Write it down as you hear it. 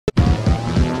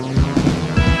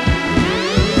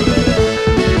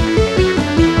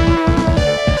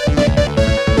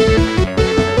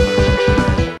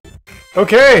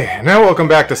Okay, now welcome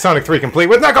back to Sonic 3 Complete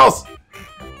with Knuckles!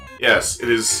 Yes, it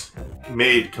is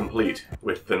made complete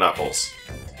with the Knuckles.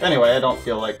 Anyway, I don't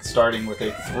feel like starting with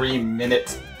a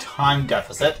 3-minute time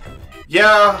deficit.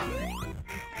 Yeah.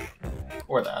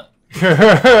 Or that.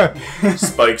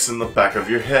 Spikes in the back of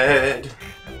your head.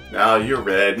 Now you're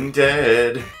red and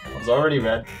dead. I was already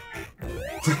red.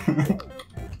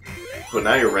 But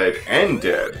now you're red and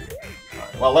dead.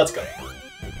 Alright, well, let's go.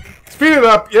 Speed it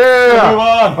up, yeah! Move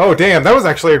on! Oh damn, that was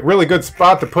actually a really good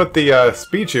spot to put the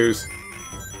speed shoes.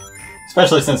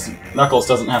 Especially since Knuckles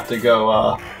doesn't have to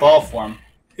go ball form.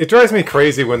 It drives me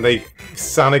crazy when the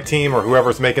Sonic team or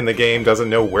whoever's making the game doesn't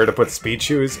know where to put speed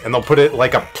shoes, and they'll put it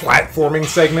like a platforming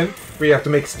segment where you have to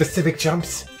make specific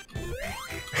jumps.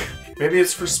 Maybe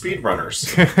it's for speedrunners.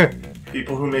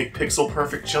 People who make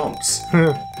pixel-perfect jumps.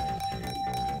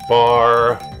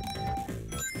 Bar.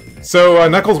 So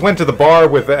Knuckles went to the bar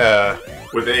with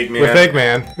Eggman. With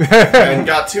Eggman. And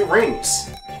got 2 rings.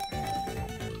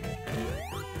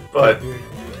 But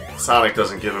Sonic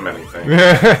doesn't give him anything.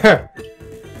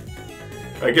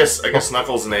 I guess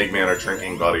Knuckles and Eggman are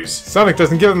drinking buddies. Sonic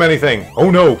doesn't give him anything. Oh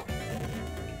no.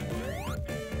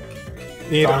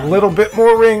 Need a little bit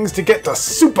more rings to get to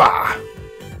Super.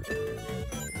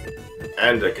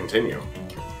 And to continue.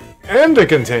 And to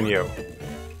continue.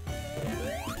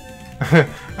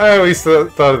 I always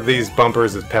thought of these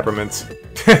bumpers as peppermints.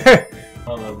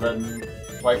 Oh, the red and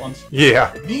white ones?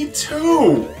 Yeah. Me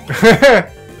too!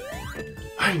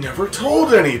 I never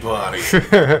told anybody!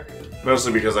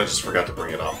 Mostly because I just forgot to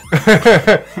bring it up.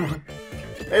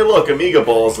 Hey look, Amiga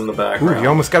Ball's in the background. Ooh, you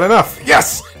almost got enough.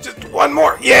 Yes! Just one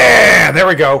more. Yeah! There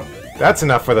we go. That's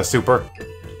enough for the Super.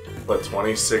 But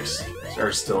 26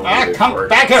 are still Ah, come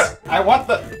back here! I want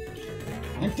the...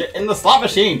 Get in the slot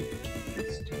machine!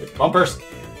 Stupid bumpers.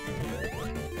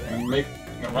 I'm gonna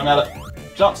run out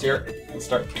of jumps here and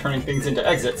start turning things into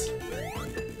exits.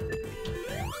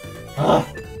 Ugh.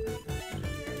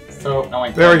 So, no,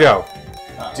 I There we go.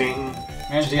 Ding.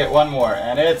 Managed to get one more,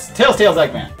 and it's Tails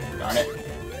Eggman. Darn it.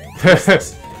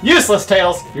 Useless,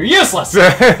 Tails! You're useless!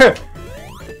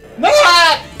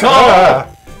 Ah! Go!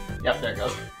 Yep, there it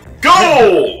goes.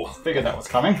 Go! Figured that was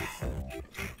coming.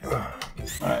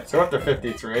 Alright, so we're up to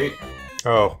 53.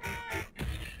 Oh,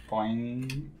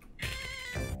 Boing.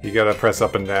 you gotta press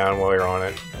up and down while you're on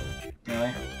it.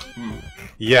 Really?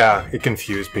 Yeah, it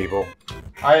confused people.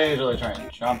 I usually try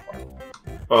and jump.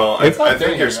 Well, It's not I think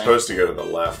doing you're anything. supposed to go to the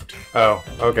left. Oh,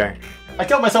 okay. I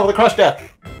killed myself with a crush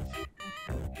death!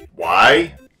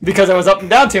 Why? Because I was up and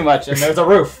down too much, and there's a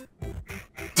roof.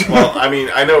 Well, I mean,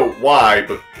 I know why,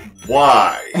 but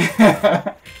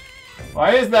why?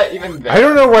 Why is that even there? I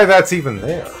don't know why that's even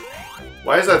there.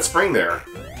 Why is that spring there?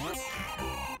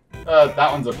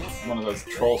 That one's one of those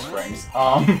troll springs.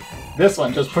 This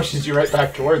one just pushes you right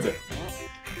back towards it.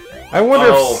 I wonder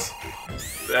if...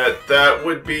 That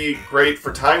would be great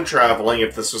for time traveling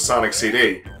if this was Sonic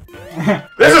CD.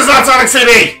 This is not Sonic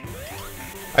CD!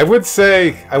 I would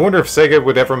say, I wonder if Sega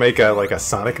would ever make a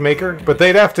Sonic Maker, but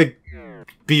they'd have to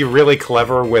be really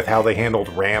clever with how they handled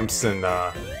ramps and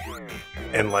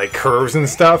like curves and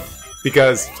stuff,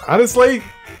 because honestly,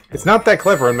 it's not that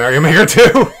clever in Mario Maker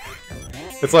 2.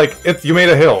 It's like, you made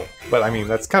a hill, but I mean,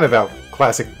 that's kind of how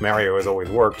classic Mario has always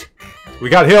worked. We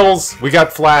got hills, we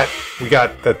got flat,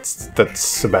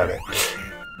 that's about it.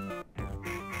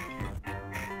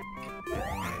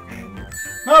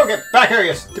 No, get back here,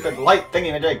 you stupid light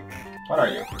thingy-majig. What are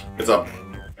you? It's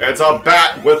a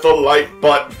bat with a light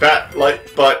butt. Bat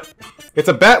light butt. It's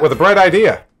a bat with a bright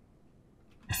idea.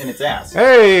 In its ass.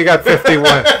 Hey, you got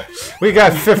 51. We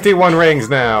got 51 rings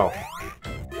now.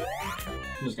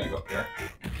 I'm just gonna go up here.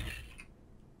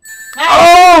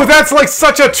 Oh, that's like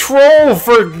such a troll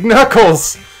for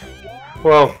Knuckles.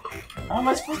 Well, How am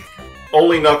I supposed to...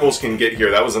 Only Knuckles can get here.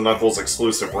 That was a Knuckles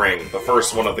exclusive ring. The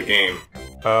first one of the game.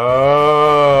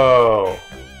 oh.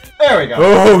 There we go.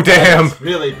 Oh, damn. That's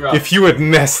really rough. If you would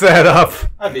mess that up.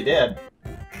 I'd be dead.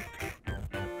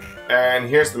 And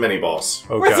here's the mini boss.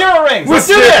 Oh, With God. 0 rings! With Let's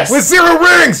do ze- this! With 0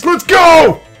 rings! Let's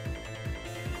go!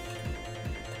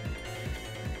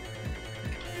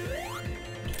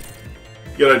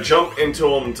 You gotta jump into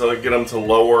him to get him to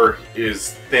lower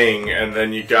his thing, and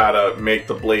then you gotta make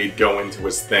the blade go into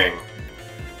his thing.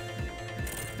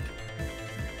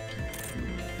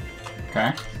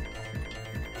 Okay.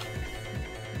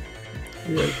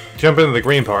 Jump into the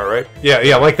green part, right?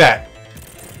 Yeah, like that.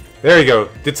 There you go.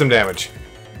 Did some damage.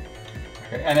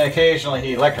 Okay. And occasionally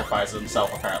he electrifies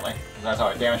himself, apparently. That's how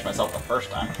I damaged myself the first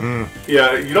time.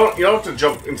 Yeah, you don't have to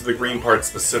jump into the green part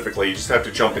specifically. You just have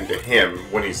to jump into him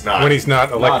when he's not. When he's not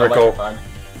Not electrical. electrified.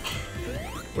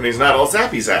 When he's not all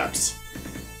zappy zaps.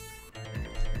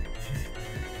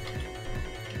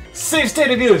 save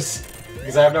state of use!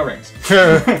 Because I have no rings.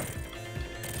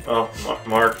 Oh,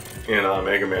 Mark in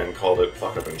Mega Man called it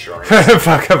fuck up insurance.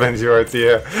 Fuck up insurance,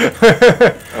 yeah.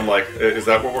 I'm like, is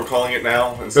that what we're calling it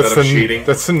now instead of cheating?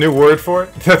 That's a new word for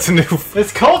it? That's a new...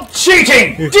 It's called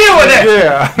cheating! Deal with it!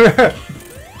 Yeah.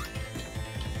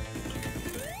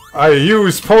 I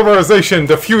use polymerization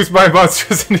to fuse my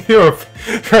monsters in Europe,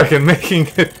 freaking making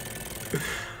it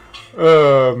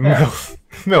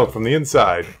melt from the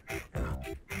inside.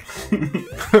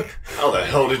 How the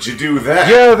hell did you do that?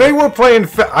 Yeah, they were playing.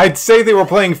 I'd say they were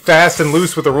playing fast and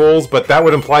loose with the rules, but that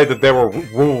would imply that there were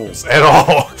rules at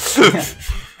all.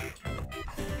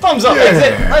 Thumbs up, Yeah.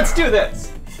 exit! Let's do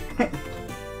this!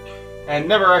 And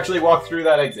never actually walk through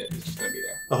that exit. It's just gonna be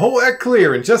there. The whole act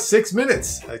clear in just 6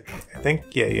 minutes. I think,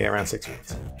 yeah, around 6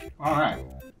 minutes. Alright.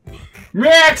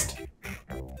 Next!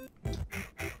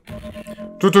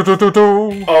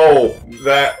 Oh,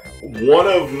 that one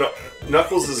of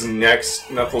Knuckles' next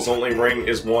Knuckles only ring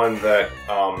is one that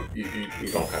you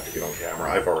don't have to get on camera.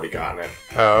 I've already gotten it.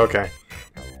 Oh, okay.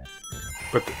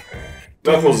 But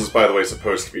Knuckles is, by the way,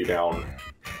 supposed to be down.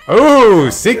 oh,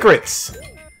 secrets.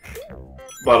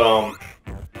 But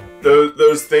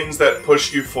those things that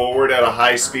push you forward at a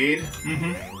high speed.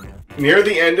 Near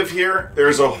the end of here,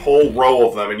 there's a whole row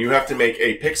of them, and you have to make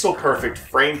a pixel-perfect,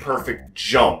 frame-perfect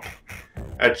jump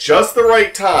at just the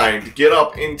right time to get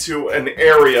up into an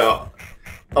area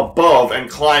above and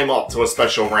climb up to a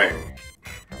special ring.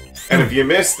 And if you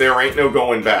miss, there ain't no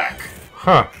going back.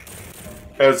 Huh.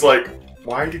 And it's like,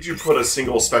 why did you put a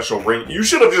single special ring? You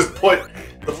should have just put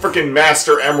the freaking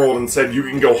Master Emerald and said you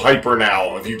can go hyper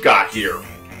now if you got here.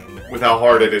 With how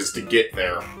hard it is to get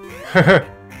there.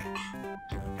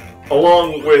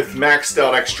 Along with maxed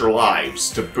out extra lives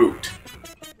to boot.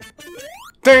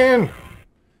 Dan!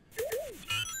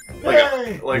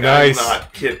 Like Nice. I'm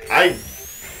not kidding. I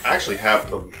actually have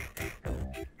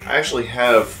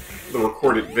the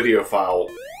recorded video file,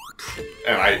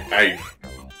 and I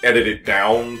edit it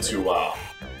down to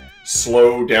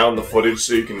slow down the footage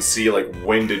so you can see like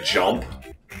when to jump.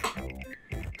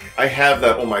 I have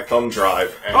that on my thumb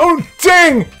drive. And Oh,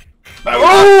 dang! I would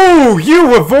Oh,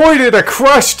 you avoided a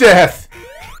crush death!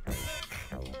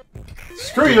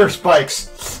 Screw your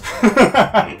spikes!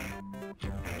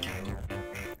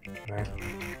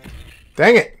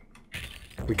 Dang it!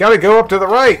 We gotta go up to the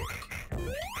right!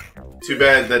 Too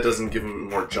bad that doesn't give him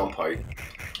more jump height.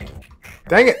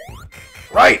 Dang it!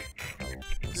 Right!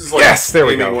 This is like Yes, there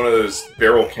we aiming go. one of those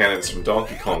barrel cannons from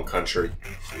Donkey Kong Country.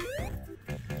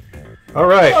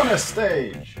 Alright. Bonus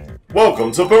stage!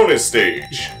 Welcome to bonus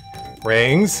stage.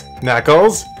 Rings,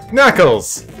 Knuckles,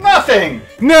 Knuckles! Nothing!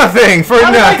 Nothing for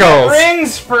How did I Knuckles! get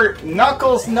rings for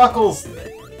Knuckles?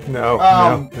 No,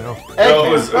 Um, no, no. No, Eggman.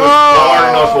 it was Oh!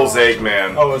 Bar Knuckles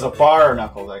Eggman. Oh, it was a bar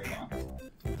Knuckles Eggman.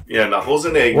 Yeah, Knuckles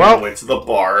and Eggman Well- went to the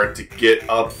bar to get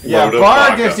a Yeah, load of bar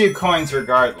vodka. gives you coins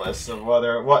regardless of what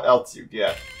else you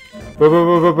get.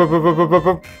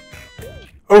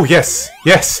 Oh, yes!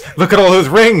 Yes! Look at all those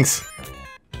rings!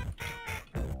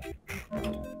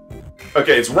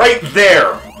 Okay, it's right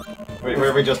there! Wait,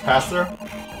 where we just passed through?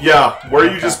 Yeah, where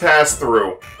you just passed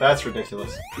through. That's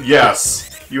ridiculous. Yes.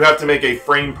 You have to make a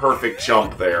frame-perfect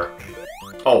jump there.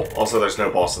 Oh, also there's no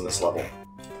boss in this level.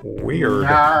 Weird.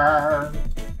 Yarr.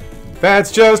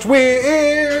 That's just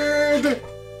weird!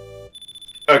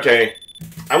 Okay,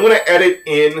 I'm gonna edit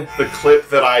in the clip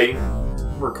that I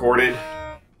recorded.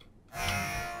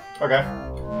 Okay.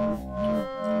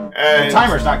 And The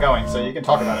timer's not going, so you can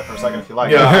talk about it for a second if you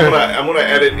like. yeah, I'm gonna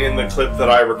edit in the clip that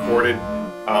I recorded.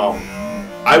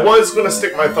 I was gonna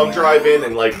stick my thumb drive in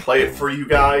and like play it for you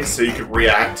guys so you could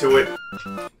react to it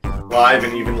live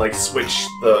and even like switch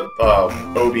the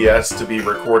OBS to be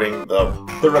recording the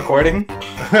The recording?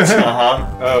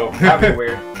 Oh, that'd be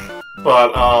weird.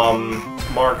 But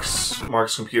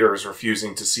Mark's computer is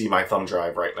refusing to see my thumb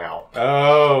drive right now.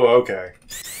 Oh, okay.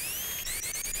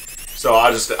 So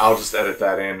I'll just edit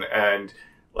that in and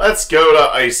let's go to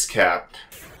Ice Cap.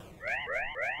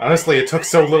 Honestly, it took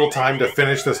so little time to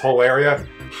finish this whole area.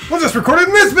 We'll just record it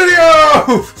in this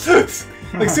video!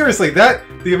 Like, seriously,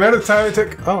 the amount of time it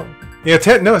took... Oh. Yeah,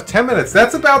 10 minutes.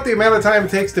 That's about the amount of time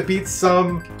it takes to beat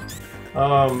some,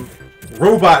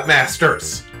 robot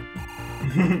masters.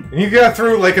 And you got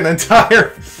through, like, an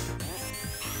entire...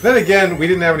 Then again, we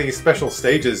didn't have any special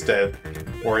stages to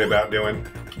worry about doing.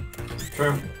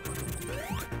 True.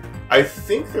 I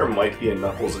think there might be a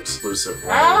Knuckles exclusive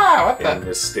ring Ah, what in the?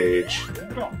 this stage.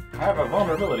 You don't have a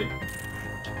vulnerability.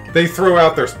 They threw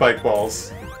out their spike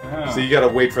balls, Oh, so you gotta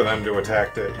wait for them to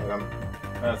attack it.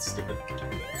 that's stupid.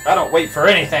 I don't wait for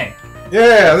anything.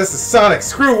 Yeah, this is Sonic.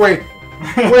 Screw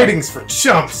waiting's for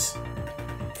chumps.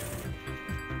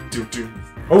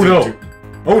 Oh no!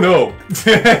 Oh no!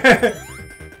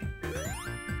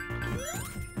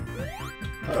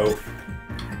 Uh-oh.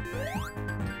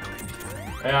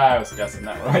 Yeah, I was guessing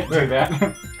that might do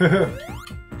that.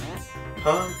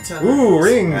 Ooh,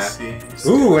 rings!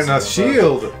 Ooh, and a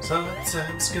shield!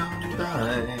 Sometimes gone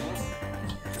by.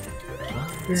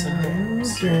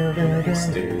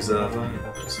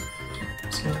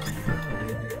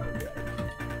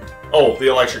 Oh, the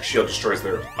electric shield destroys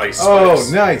their ice Oh,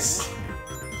 spikes. nice!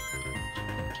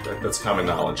 That's common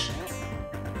knowledge.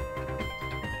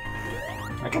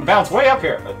 I can bounce way up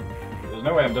here, but there's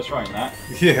no way I'm destroying that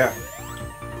Yeah.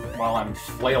 while I'm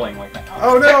flailing like that.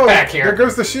 Oh no! Get back here! There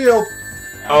goes the shield!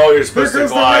 Oh, you're supposed Here to goes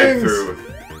the glide rings. through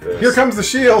this. Here comes the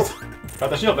shield! Got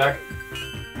the shield back.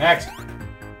 Next.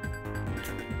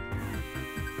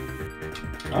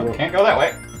 Oh, can't go that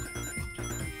way.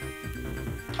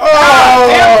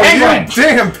 Oh! damn You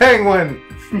damn penguin!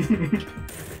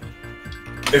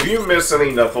 If you miss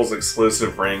any Knuckles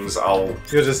exclusive rings, I'll...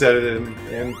 You'll just edit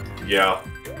it in. Yeah.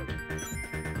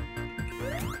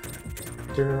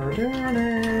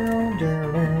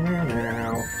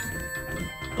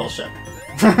 Bullshit.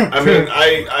 I mean,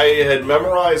 I had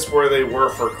memorized where they were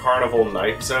for Carnival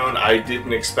Night Zone. I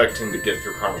didn't expect him to get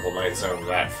through Carnival Night Zone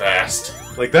that fast.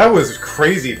 Like, that was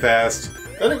crazy fast.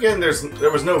 Then again, there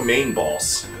was no main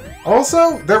boss.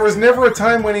 Also, there was never a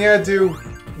time when he had to,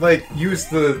 like, use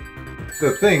the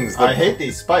things. I hate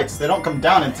these spikes. They don't come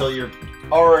down until you're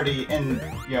already in,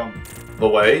 you know, The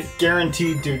way?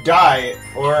 guaranteed to die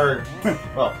or,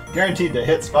 well, guaranteed to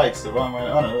hit spikes. The wrong way.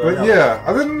 But yeah,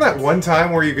 other than that one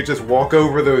time where you could just walk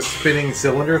over those spinning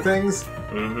cylinder things,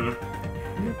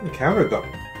 Mm-hmm. you encountered them.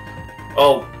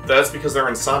 Oh, that's because they're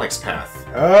in Sonic's path.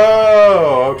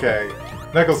 Oh, okay.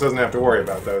 Knuckles doesn't have to worry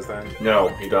about those then. No,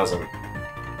 he doesn't.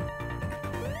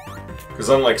 Because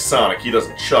unlike Sonic, he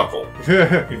doesn't chuckle.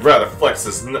 He'd rather flex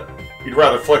his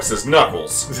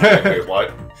knuckles. Wait,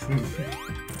 what?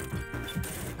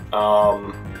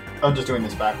 I'm just doing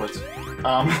this backwards.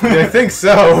 I think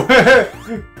so.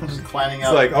 I'm just climbing It's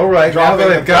up. like, alright, now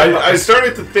that I've got I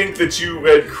started to think that you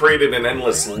had created an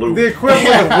endless loop. the equivalent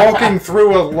of walking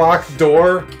through a locked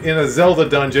door in a Zelda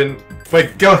dungeon,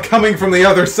 but coming from the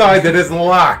other side that isn't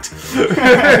locked.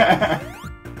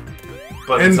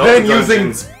 But and in then Zelda using-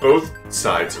 dungeons, both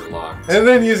sides are locked. And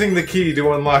then using the key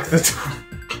to unlock the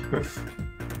door.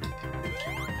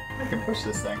 I can push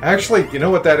this thing. Actually, you know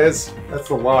what that is? That's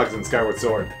the logs in Skyward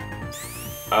Sword.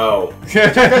 Oh.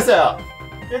 Check this out.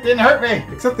 It didn't hurt me.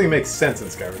 Except they make sense in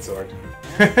Skyward Sword.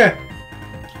 And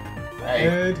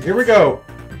Hey. here we go.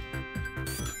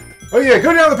 Oh yeah,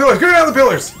 go down the pillars! Go down the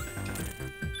pillars!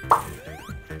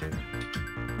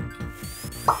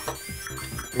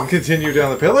 And continue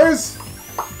down the pillars.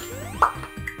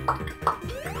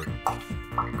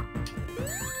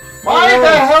 Why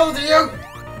the hell do you...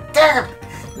 Damn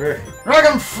it!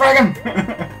 Rag'em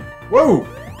frag'em! Whoa!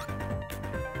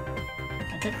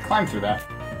 I can't climb through that.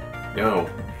 No,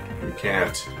 you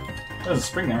can't. There's a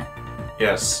spring there.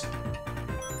 Yes.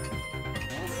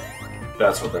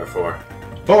 That's what they're for.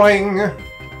 Boing!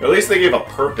 At least they gave a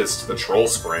purpose to the troll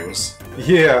springs.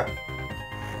 Yeah.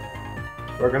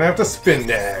 We're gonna have to spin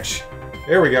dash.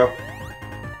 There we go.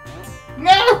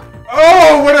 No!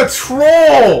 Oh, what a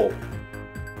troll!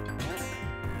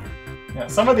 Yeah,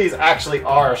 some of these actually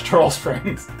are troll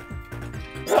springs.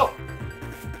 Well,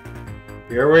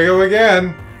 Here we go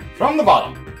again. from the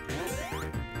bottom.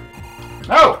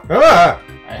 No! Ah!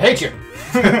 I hate you!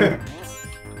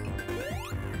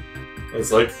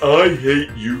 It's like, I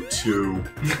hate you too.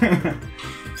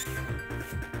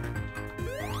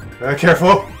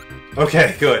 Careful.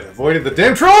 Okay, good. Avoided the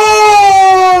damn troll!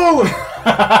 Wait,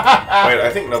 I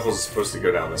think Knuckles is supposed to go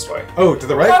down this way. Oh, to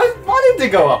the right? I wanted to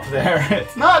go up there.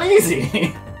 It's not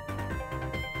easy.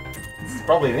 This is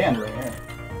probably the end right here.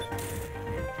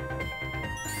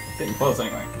 Getting close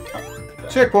anyway. Oh,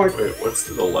 Checkpoint. Wait, what's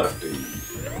to the left?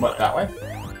 what, that way?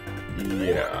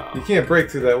 Yeah. You can't break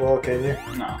through that wall, can you?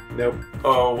 No. Nope.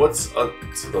 Oh, what's up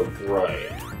to the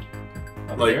right?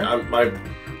 Up Like, here?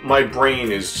 my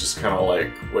brain is just kind of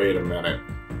like, wait a minute.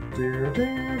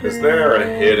 Is there a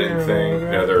hidden thing?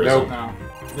 No, there isn't. Nope. No.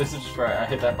 This is just where I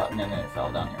hit that button and it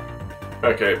fell down here.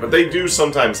 Okay, but they do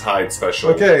sometimes hide special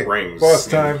Okay, rings boss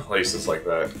in time. places like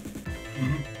that.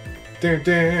 Dun,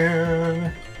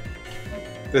 dun.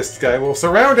 This guy will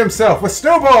surround himself with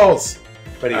snowballs!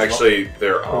 But he's Actually,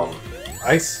 they're,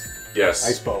 ice? yes.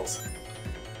 Ice balls.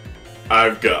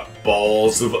 I've got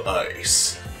balls of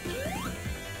ice.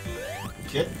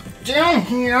 Get down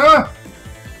here!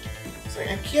 It's like,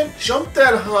 I can't jump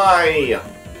that high!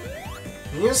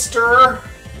 Mister!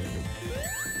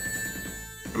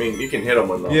 I mean, you can hit them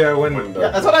when the... Yeah, when Yeah,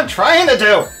 that's what I'm trying to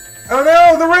do! Oh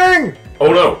no, the ring!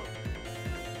 Oh no!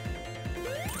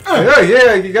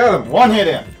 Yeah, you got him. One hit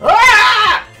in.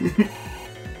 Ah!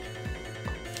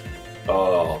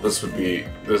 Oh, this would be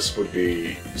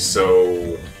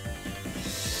so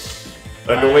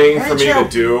annoying for me to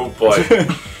do,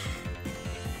 but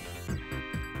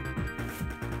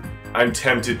I'm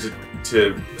tempted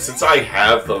to since I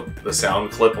have the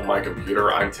sound clip on my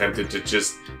computer, I'm tempted to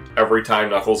just every time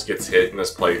Knuckles gets hit in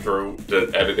this playthrough,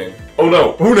 to edit in. Oh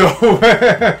no! Oh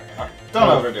no! Don't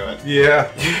overdo it.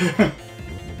 Yeah.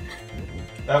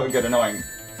 That would get annoying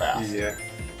fast. Yeah.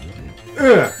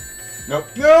 Ugh. Nope.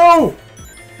 No!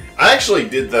 I actually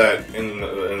did that in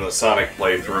the Sonic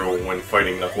playthrough when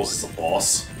fighting Knuckles as a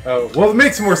boss. Oh, well, it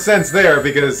makes more sense there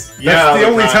because that's Yeah, the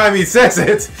only time he says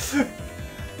it.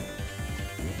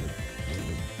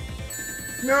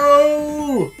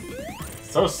 No!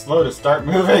 So slow to start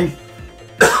moving.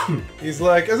 He's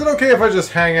like, is it okay if I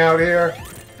just hang out here?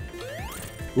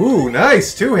 Ooh,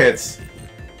 nice! 2 hits.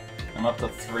 I'm up to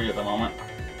 3 at the moment.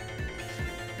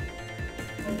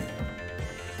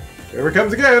 Here it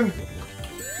comes again.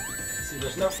 See,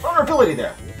 there's no vulnerability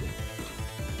there.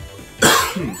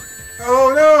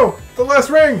 Oh no! The last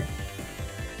ring!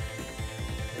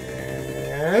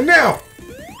 And now!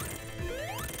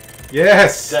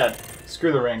 Yes! Dead.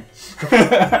 Screw the ring.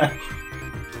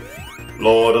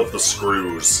 Lord of the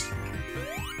Screws.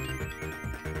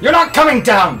 You're not coming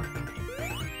down!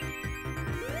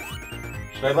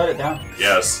 Should I let it down?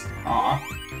 Yes. Aw.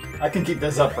 I can keep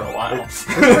this up for a while.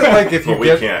 Isn't it like if you But we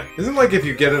get? can't. Isn't it like if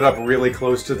you get it up really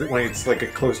close to the when it's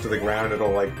like close to the ground, it'll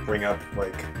like bring up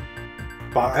like.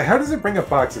 How does it bring up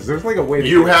boxes? There's like a way.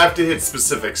 You have to hit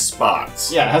specific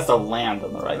spots. Yeah, it has to land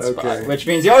on the right Okay. spot, which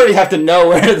means you already have to know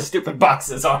where the stupid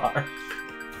boxes are.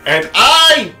 And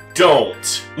I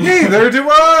don't. Neither do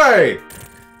I.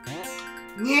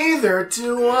 Neither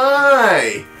do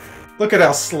I. Look at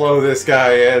how slow this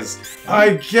guy is.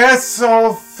 I guess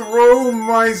I'll throw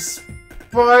my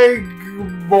spike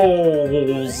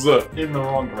balls. In the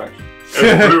wrong direction.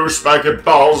 Blue spiked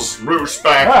balls, blue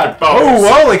spiked balls.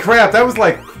 Oh, holy crap! That was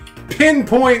like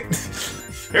pinpoint.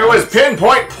 It was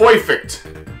pinpoint perfect.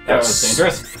 That was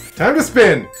dangerous. Time to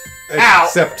spin. Ow.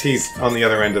 Except he's on the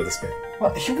other end of the spin.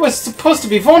 Well, he was supposed to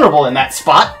be vulnerable in that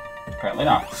spot. Apparently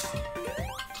not.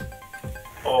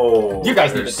 Oh, You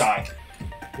guys need there's- to die.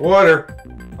 Water.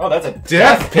 Oh, that's a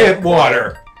Death pit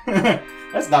water.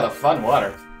 That's not a fun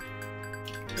water.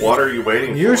 What are you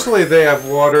waiting Usually they have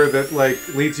water that like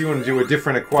leads you into a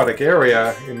different aquatic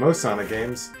area in most Sonic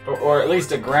games. Or at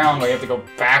least a ground where you have to go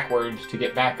backwards to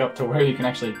get back up to where you can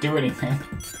actually do anything.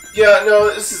 for? Yeah, no,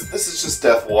 this is just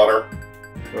death water.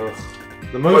 Ugh.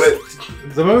 The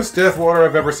But most death water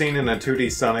I've ever seen in a 2D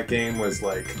Sonic game was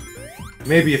like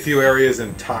maybe a few areas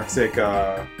in Toxic.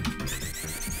 And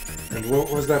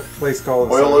what was that place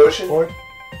called? Oil Ocean? Oil?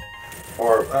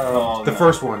 Or Oh, The no.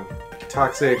 first one,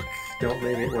 Toxic. Don't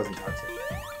maybe it wasn't Toxic.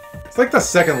 It's like the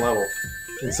second level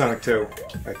in Sonic 2,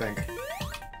 I think.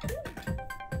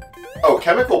 oh,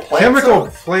 chemical plant. Chemical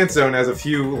Zone? Plant Zone has a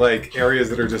few like areas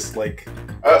that are just like.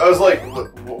 I was like,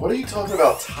 what are you talking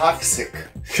about? Toxic.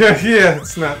 Yeah,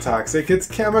 it's not toxic. It's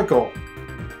chemical.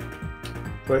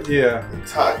 But yeah,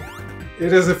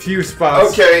 it has a few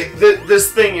spots. Okay,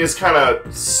 this thing is kind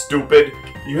of stupid.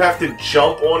 You have to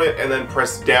jump on it and then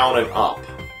press down and up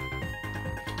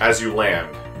as you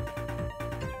land.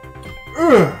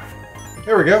 Ugh.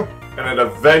 There we go. And it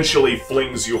eventually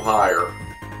flings you higher.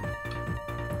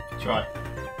 Try.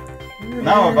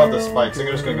 Now I'm above the spikes. I'm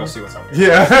just gonna go see what's up.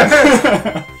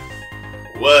 Yeah.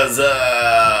 What's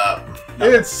up?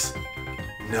 It's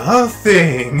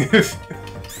nothing.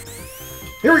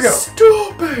 Here we go.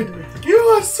 Stupid! You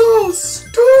are so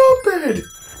stupid!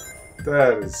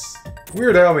 That is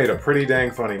Weird Al made a pretty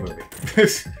dang funny movie.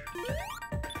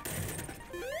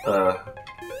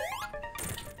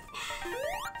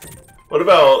 What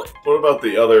about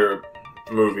the other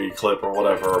movie clip or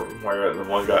whatever where the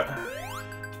one guy,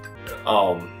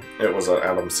 it was an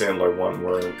Adam Sandler one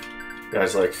where the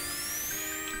guy's like,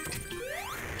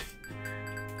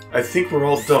 I think we're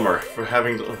all dumber for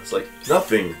having to, it's like,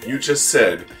 nothing you just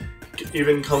said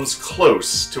even comes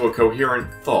close to a coherent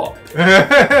thought.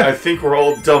 I think we're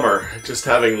all dumber just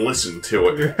having listened to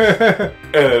it. And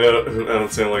then Adam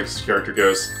Sandler's character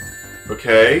goes,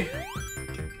 okay.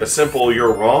 A simple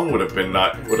 "you're wrong" would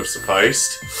have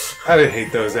sufficed. I didn't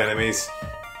hate those enemies.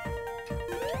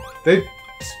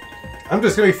 I'm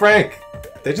just gonna be frank.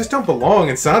 They just don't belong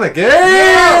in Sonic games.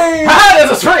 Ah, there's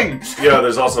a string! Yeah,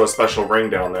 there's also a special ring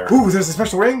down there. Ooh, there's a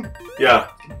special ring. Yeah.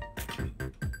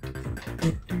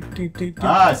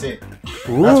 Ah, I see. That's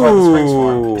why the springs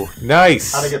form. Ooh,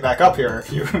 nice. How to get back up here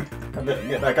if you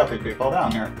get back up if you fall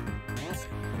down here.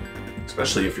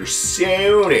 Especially if you're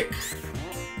Sonic.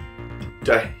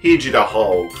 The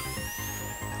Hedgehog.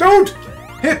 Don't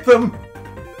hit them.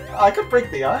 I could break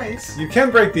the ice. You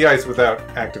can break the ice without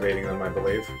activating them, I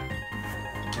believe.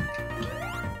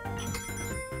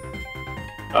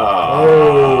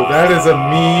 Oh, that is a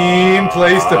mean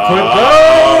place to put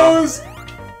those!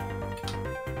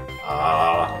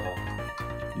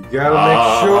 You gotta make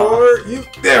sure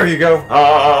you... There you go!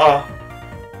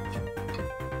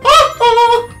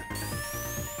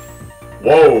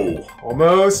 Whoa!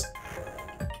 Almost.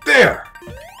 There!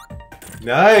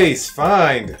 Nice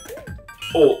find!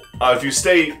 Oh, if you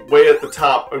stay way at the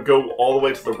top and go all the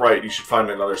way to the right, you should find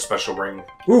another special ring.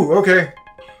 Ooh, okay.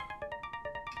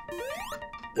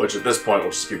 Which at this point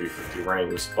will just give you 50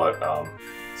 rings, but,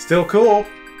 Still cool.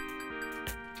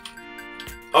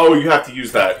 oh, you have to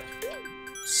use that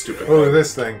stupid Oh, thing.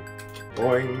 this thing.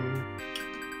 Boing.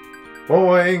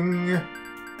 Boing.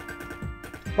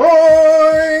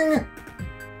 Boing!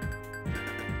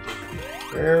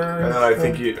 Where And then I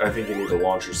think you need to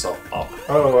launch yourself up.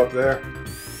 Oh, up there.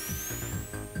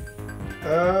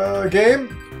 Game?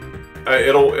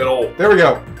 It'll... There we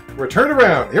go. We're turned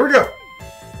around. Here we go.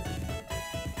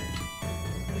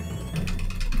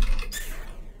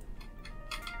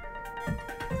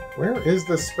 Where is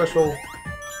this special...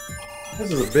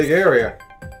 This is a big area.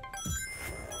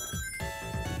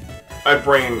 My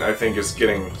brain, I think, is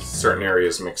getting certain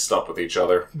areas mixed up with each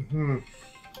other. Hmm.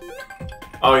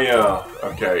 Oh yeah,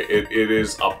 okay, it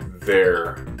is up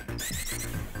there.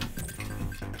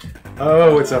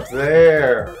 Oh, it's up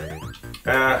there.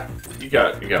 You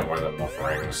got more than enough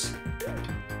rings.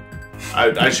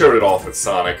 I showed it off with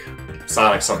Sonic.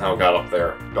 Sonic somehow got up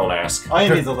there. Don't ask. All you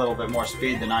need is a little bit more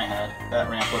speed than I had. That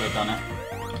ramp would have done it.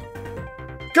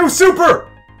 Go Super!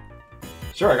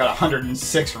 Sure, I got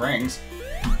 106 rings.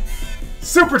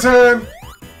 Super time!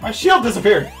 My shield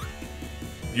disappeared!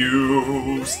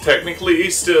 You technically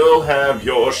still have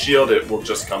your shield. It will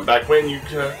just come back when you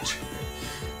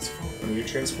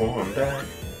transform back.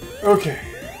 Okay.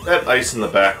 That ice in the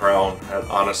background that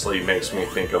honestly makes me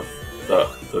think of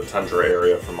the tundra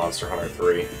area from Monster Hunter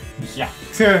 3. Yeah.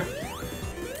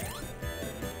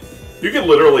 You could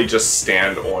literally just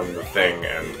stand on the thing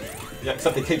and... Yeah,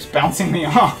 except it keeps bouncing me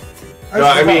off. No,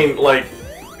 I mean, like,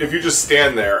 if you just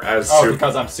stand there as Oh, Super...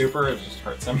 because I'm super, it just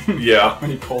hurts him. Yeah. When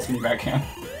he pulls me back in.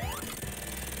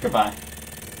 Goodbye.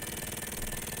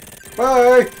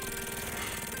 Bye!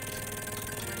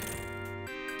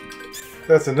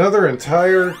 That's another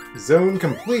entire zone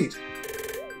complete.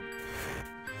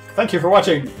 Thank you for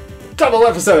watching Double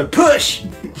Episode Push!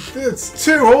 It's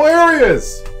 2 whole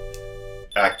areas!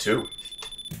 Act 2.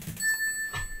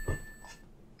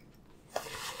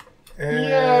 And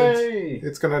Yay!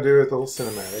 it's gonna do a little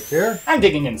cinematic here. I'm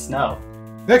digging in snow.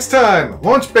 Next time,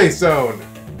 launch base zone.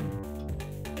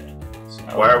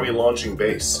 Why are we launching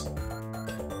base?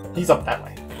 He's up that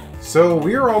way. So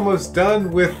we're almost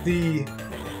done with the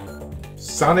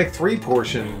Sonic 3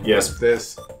 portion Yes. of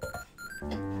this.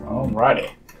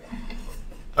 Alrighty.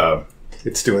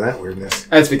 It's doing that weirdness.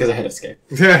 That's because I hit escape.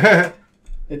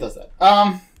 It does that.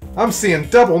 I'm seeing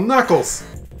double knuckles.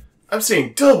 I'm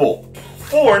seeing double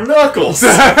 4 knuckles!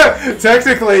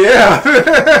 Technically,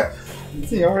 yeah. Does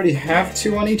he already have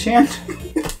 2 on each hand?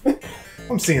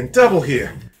 I'm seeing double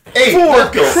here. 8 4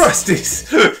 knuckles!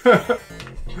 crusties.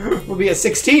 We'll be at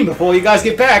 16 before you guys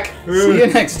get back. See you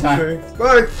next time. Okay,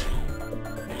 bye.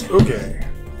 Okay.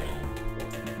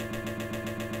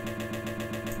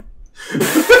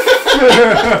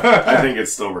 I think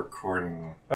it's still recording.